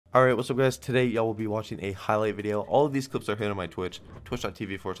Alright, what's up guys? Today y'all will be watching a highlight video. All of these clips are hidden on my Twitch,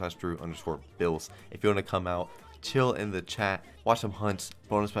 twitch.tv/Drew_Bills. If you want to come out, chill in the chat, watch some hunts,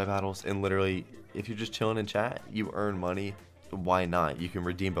 bonus buy battles, and literally, if you're just chilling in chat, you earn money. Why not? You can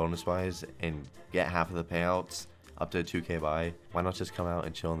redeem bonus buys and get half of the payouts up to a 2k buy. Why not just come out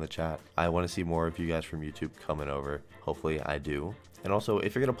and chill in the chat? I want to see more of you guys from YouTube coming over. Hopefully I do. And also,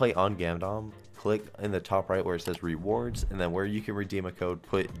 if you're going to play on Gamdom, click in the top right where it says rewards, and then where you can redeem a code,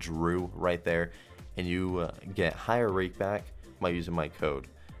 put Drew right there, and you get higher rake back by using my code.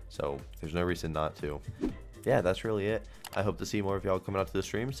 So there's no reason not to. Yeah, that's really it. I hope to see more of y'all coming out to the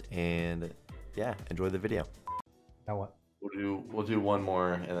streams, and yeah, enjoy the video. Now what? We'll do one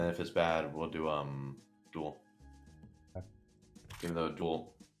more, and then if it's bad, we'll do duel. Okay. Even though duel's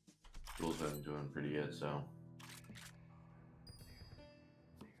been doing pretty good, so.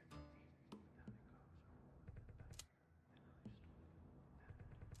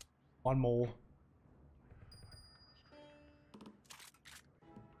 One more.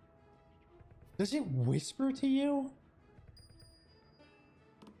 Does it whisper to you?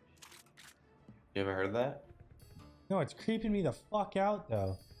 You ever heard that? No, it's creeping me the fuck out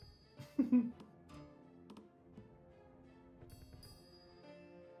though.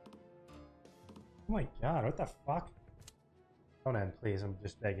 Oh my god, what the fuck? Don't end, please. I'm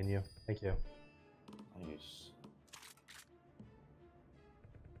just begging you. Thank you. Nice.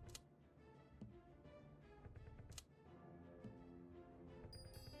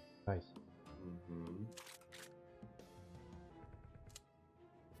 Nice. Mm-hmm.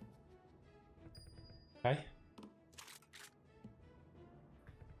 Okay.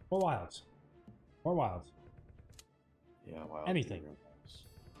 More wilds. More wilds. Yeah, wow. Anything.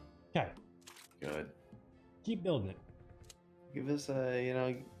 Okay. Good. Keep building it. Give us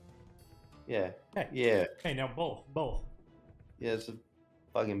a, yeah. Okay. Yeah. Okay, now both. Both. Yeah, it's a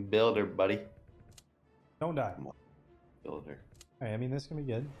fucking builder, buddy. Don't die. Come on. Builder. Alright, I mean, this can be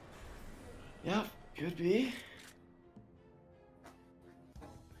good. Yeah, could be.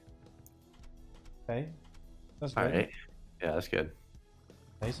 Okay. That's good. Alright. Yeah, that's good.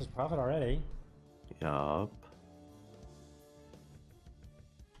 Nice as profit already. Yup.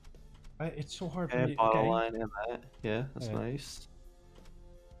 It's so hard for Okay, me. bottom Okay. line and that. Yeah, that's Okay. nice.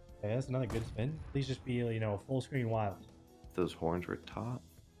 Okay, that's another good spin. Please just be, full screen wild. Those horns were top.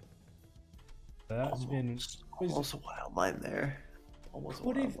 That's been. Almost a wild line there. Almost a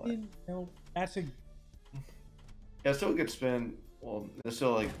Would wild have line. been. That's a. Yeah, still a good spin. Well, it's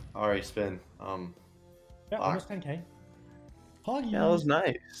still like alright spin. Yeah, almost 10k. Huggy. Yeah, that was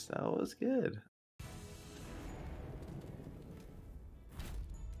nice. That was good.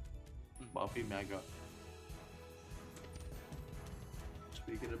 Buffy Mega.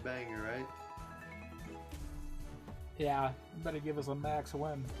 Speaking of banger, right? Yeah, you better give us a max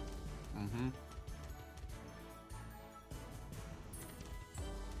win. Mm-hmm.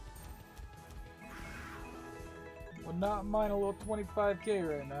 Would not mind a little 25k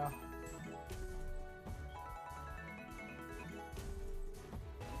right now.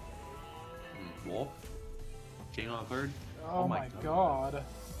 Wolf. King on third. Oh, my god.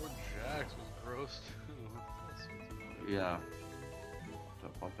 Poor Jax was gross too. Yeah.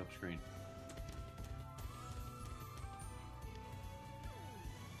 That fucked up screen.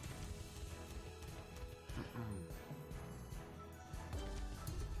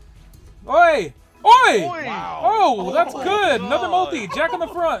 Oi! Oi! Wow. Oh, that's Oh, good. God. Another multi. Jack on the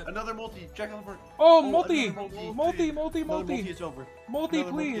front. Another multi. Jack on the front. Oh, multi. another multi. Multi, Another multi. multi. It's over. Multi,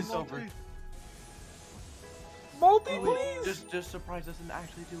 Another multi, please. it's over. Multi, Oh, wait, please. just surprise us and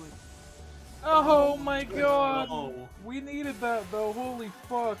actually do it. Oh my god. Oh. We needed that though. Holy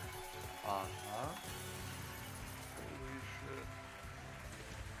fuck. Uh-huh. Holy shit.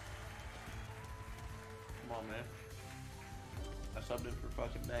 Come on, man. I subbed in for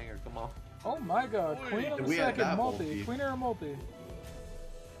fucking banger. Come on. Oh my god. Oi. Queen on the We had second that multi. multi. Queen or a multi.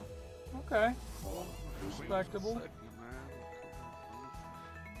 Okay. Oh, Respectable. second,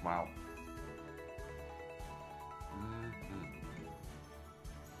 man. Wow.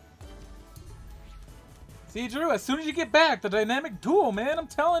 See, Drew, as soon as you get back, the dynamic duel, man, I'm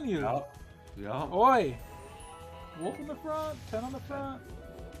telling you. Yup. Yup. Oi. Wolf in the front, 10 on the front.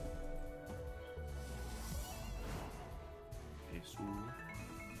 Jesus.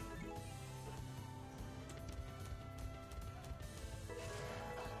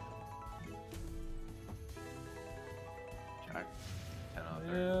 Jack. 10 out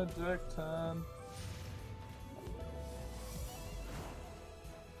there. Yeah, Jack 10.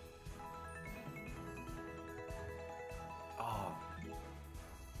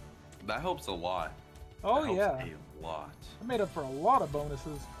 That helps a lot. Oh That helps yeah, a lot. I made up for a lot of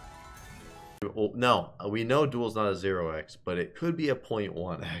bonuses. Well, no, we know duel's not a 0x, but it could be a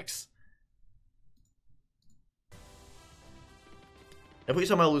 0.1x. If we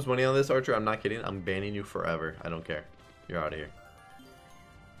somehow lose money on this, Archer, I'm not kidding. I'm banning you forever. I don't care. You're out of here.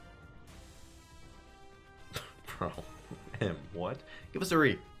 Bro. And what? Give us a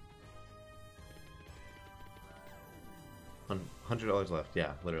re. $100 left.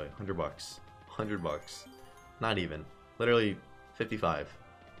 Yeah, literally. $100 bucks. $100 bucks. Not even. Literally 55.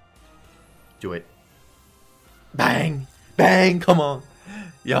 Do it. Bang! Bang! Come on!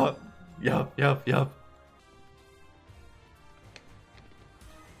 Yup. Yup. Yup. Yup.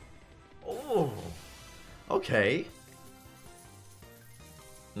 Oh. Okay.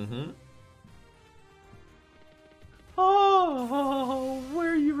 Mm-hmm. Oh,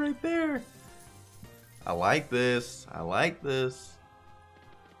 where are you right there? I like this. I like this.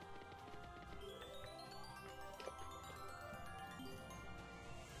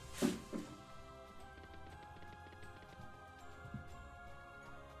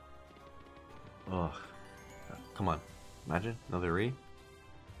 Oh, come on. Imagine another re.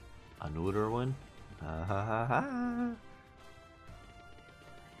 Another one. Ha ha ha ha.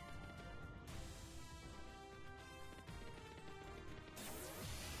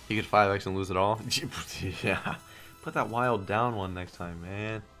 You could 5x and lose it all? Yeah. Put that wild down one next time,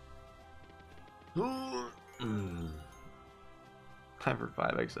 man. Time for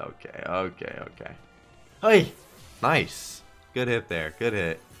 5x. Okay, okay, okay. Hey! Nice. Good hit there. Good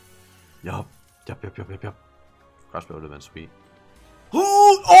hit. Yup. Yup, yup, yup, yup, yup. Crossbow would have been sweet.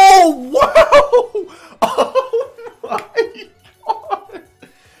 Oh, wow! Oh my god!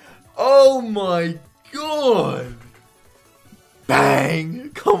 Oh my god!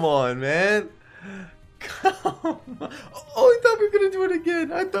 Bang! Come on, man. Come on. Oh, I thought we were gonna do it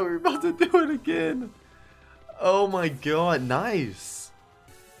again. I thought we were about to do it again. Oh my god, nice.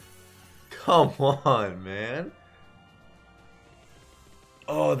 Come on, man.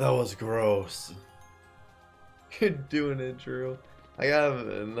 Oh, that was gross. You're doing it, Drew. I got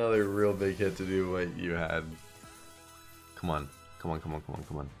another real big hit to do what you had. Come on. Come on, come on, come on,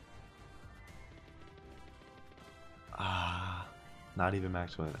 come on. Ah. Not even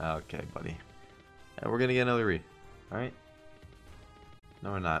max win. Okay, buddy. And we're gonna get another re. Alright?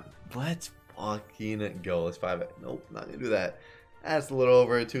 No, we're not. Let's fucking go. Let's 5x. Nope, not gonna do that. That's a little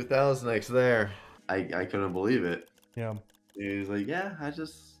over a 2000x there. I couldn't believe it. Yeah. He was like, yeah, I don't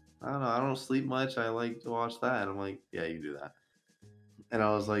know. I don't sleep much. I like to watch that. I'm like, yeah, you do that. And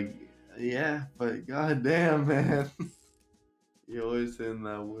I was like, yeah, but goddamn, man. You always in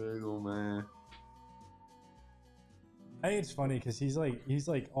that wiggle, man. I think it's funny because he's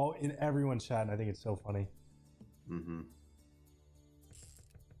like all in everyone's chat, and I think it's so funny. Mm-hmm.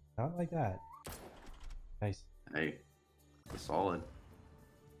 Not like that. Nice. Hey, it's solid.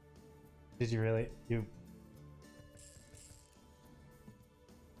 Did you really? You.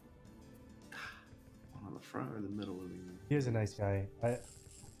 On the front or the middle of the game? He is a nice guy. There's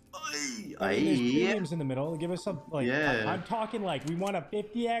yeah. premiums in the middle. Give us some like. Yeah. I'm talking like we want a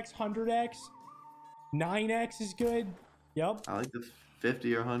 50x, 100x, 9x is good. Yep. I like the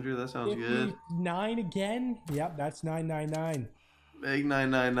 50 or 100. That sounds good. 9 again. Yep, that's 999. Big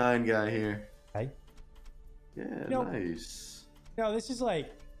 999 guy here. Hey. Yeah, Nope. nice. No, this is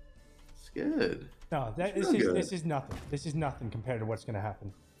like. It's good. No, this is nothing. This is nothing compared to what's gonna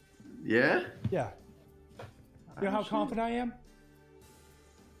happen. Yeah? Yeah. You know how shit. confident I am?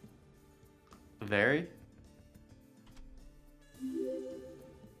 Very?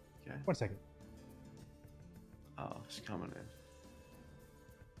 Okay. 1 second. Oh, it's coming in.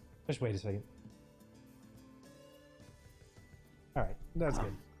 Just wait a second. Alright, that's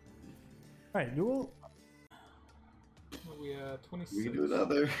good. Alright, duel. We 26. We can do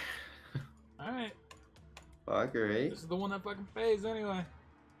another. Alright. Fucker, eh? This is the one that fucking pays anyway.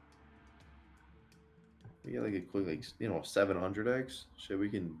 We get like a quick, like, 700x. Shit, we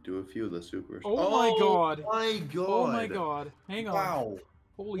can do a few of the supers. Oh my god. My god. Oh my god. Hang on. Wow.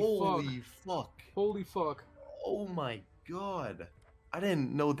 Holy fuck. Holy fuck. Oh my god. I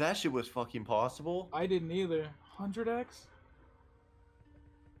didn't know that shit was fucking possible. I didn't either. 100x?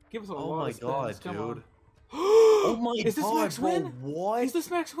 Give us a Oh lot my of god, spins. Come dude. on. Oh my god. Is this max bro, win? What? Is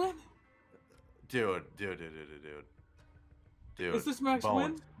this max win? Dude. Is this max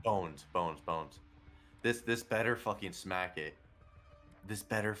win? Bones. This better fucking smack it. This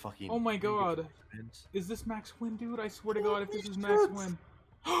better fucking. Oh my god. Is this max win, dude? I swear to god, if this is max win.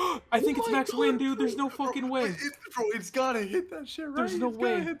 I think it's max win, dude. There's no fucking way. Bro, it's gotta hit that shit right. There's no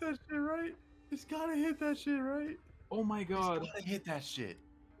way. It's gotta hit that shit right. It's gotta hit that shit right. Oh my god. It's gotta hit that shit.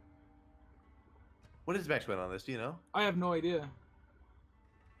 What is max win on this? Do you know? I have no idea.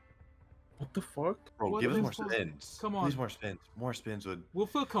 What What the fuck? Bro, What give us the more fuck? spins. Come on. Please more spins. More spins would. We'll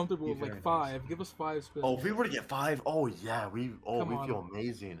feel comfortable Be with like very 5. Give us 5 spins. Oh, if we were to get 5, oh yeah, we Come on. feel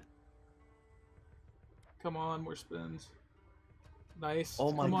amazing. Come on, more spins. Nice.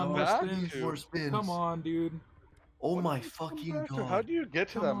 Oh my Come on, god, more Back spins. to- more spins. Come on, dude. Oh What my did you come fucking back to? god. How do you get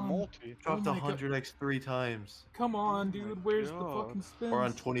to Come that on. multi? Dropped Oh my god. 100x 3 times. Come on, my dude. Where's the God. fucking spins? We're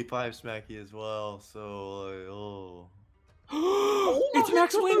on 25 Smacky as well, so like, oh. It's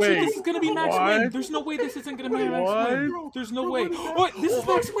Max Win, Drew. This is gonna be Max Win. What? There's no way this isn't gonna be Max What? Win. There's no way. What? This is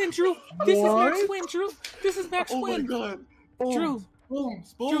Max Win, Drew. This is Max What? Win, Drew. This is Max Oh my Win. god. Drew.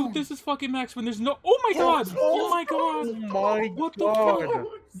 Booms, Drew, this is fucking Max Win. There's no. Oh my god. Oh my Oh god. my What the god. fuck?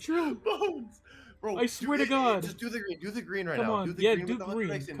 Drew. Bones. Bro, I swear to God. Just do the green. Do the green right Come now. on. Do the Yeah, green do with the green.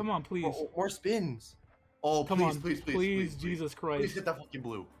 100x and- Come on, please. Bro, more spins. Oh, Come please, on. please, please, Please, Jesus Please Christ. hit that fucking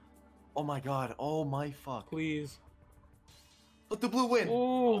blue. Oh my god. Oh my fuck. Please. Let the blue win.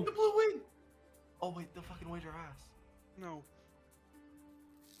 Oh. Let the blue win. Oh wait, the fucking wager ass. No.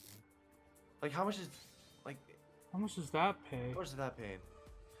 Like how much is like How much does that pay? how much is that paying?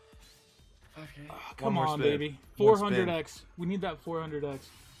 5K. Come more on, spin. baby. One spin. 400x. We need that 400x.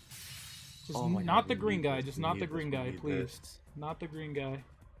 Just Oh my not God, the we green need guy. this, Just we not need the this, green we guy, need please. this. Not the green guy.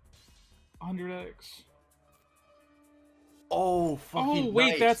 100x. Oh fucking Oh,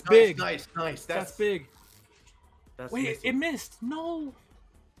 wait, nice, that's nice, big. Nice. That's big. That's Wait, missing. it missed. No.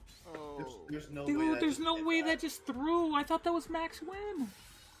 Oh. There's no way Dude, that there's just no hit way that. that just threw. I thought that was Max Win.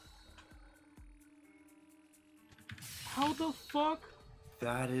 How the fuck?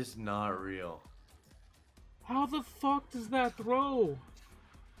 That is not real. How the fuck does that throw?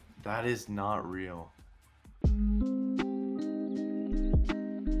 That is not real.